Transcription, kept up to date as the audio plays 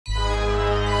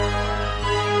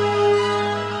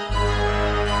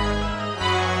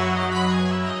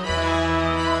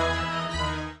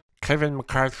Kevin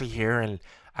McCarthy here, and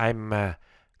I'm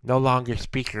no longer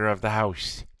Speaker of the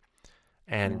House.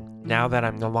 And now that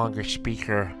I'm no longer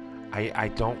Speaker, I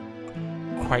don't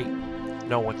quite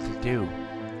know what to do.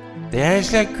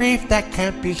 There's a grief that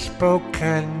can't be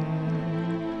spoken.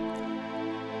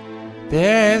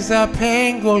 There's a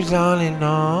pain goes on and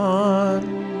on.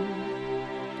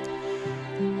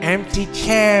 Empty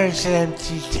chairs and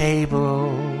empty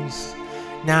tables.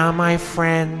 Now my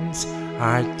friends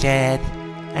are dead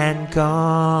and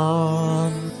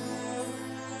gone.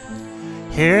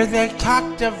 Here they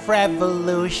talked of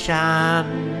revolution.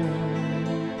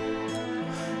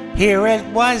 Here it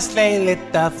was they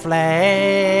lit the flame.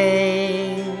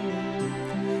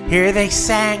 Here they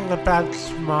sang about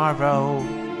tomorrow,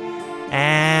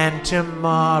 and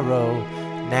tomorrow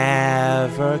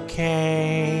never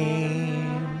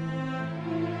came.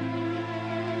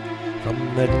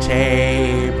 From the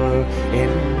table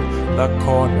in the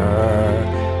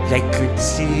corner, they could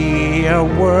see a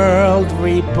world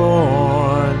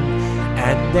reborn,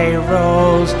 and they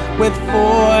rose with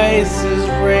voices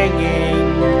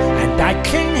ringing, and I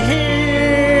can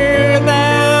hear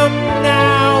them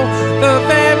now, the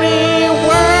very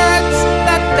words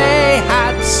that they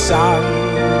had sung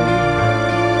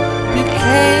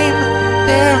became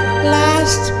their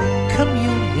last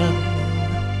communion.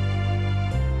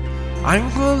 On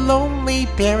the lonely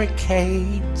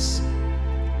barricades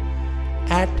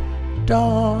at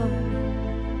dawn.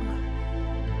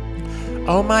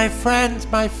 Oh, my friends,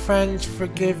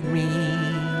 forgive me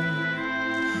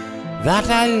that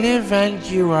I live and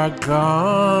you are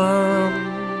gone.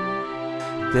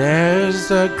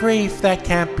 There's a grief that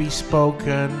can't be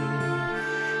spoken.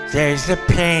 There's the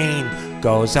pain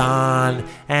goes on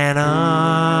and on.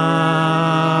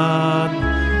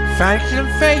 Phantom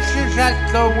faces at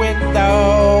the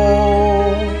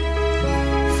window,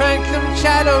 phantom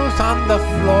shadows on the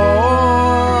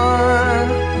floor,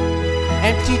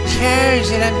 empty chairs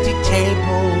and empty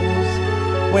tables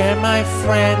where my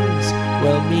friends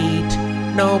will meet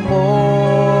no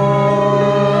more.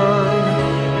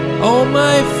 Oh,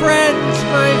 my friends,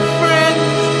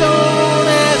 don't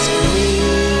ask me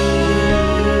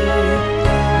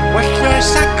what your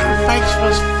sacrifice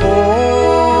was for.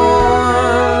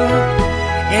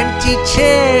 Empty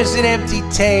chairs and empty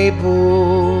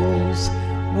tables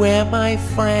where my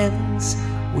friends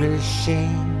will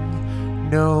sing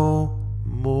no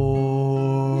more.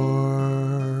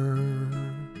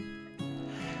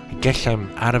 I guess I'm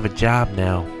out of a job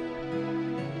now.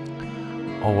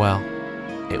 Oh well,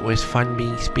 it was fun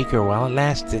being Speaker while it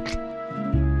lasted.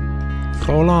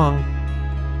 So long.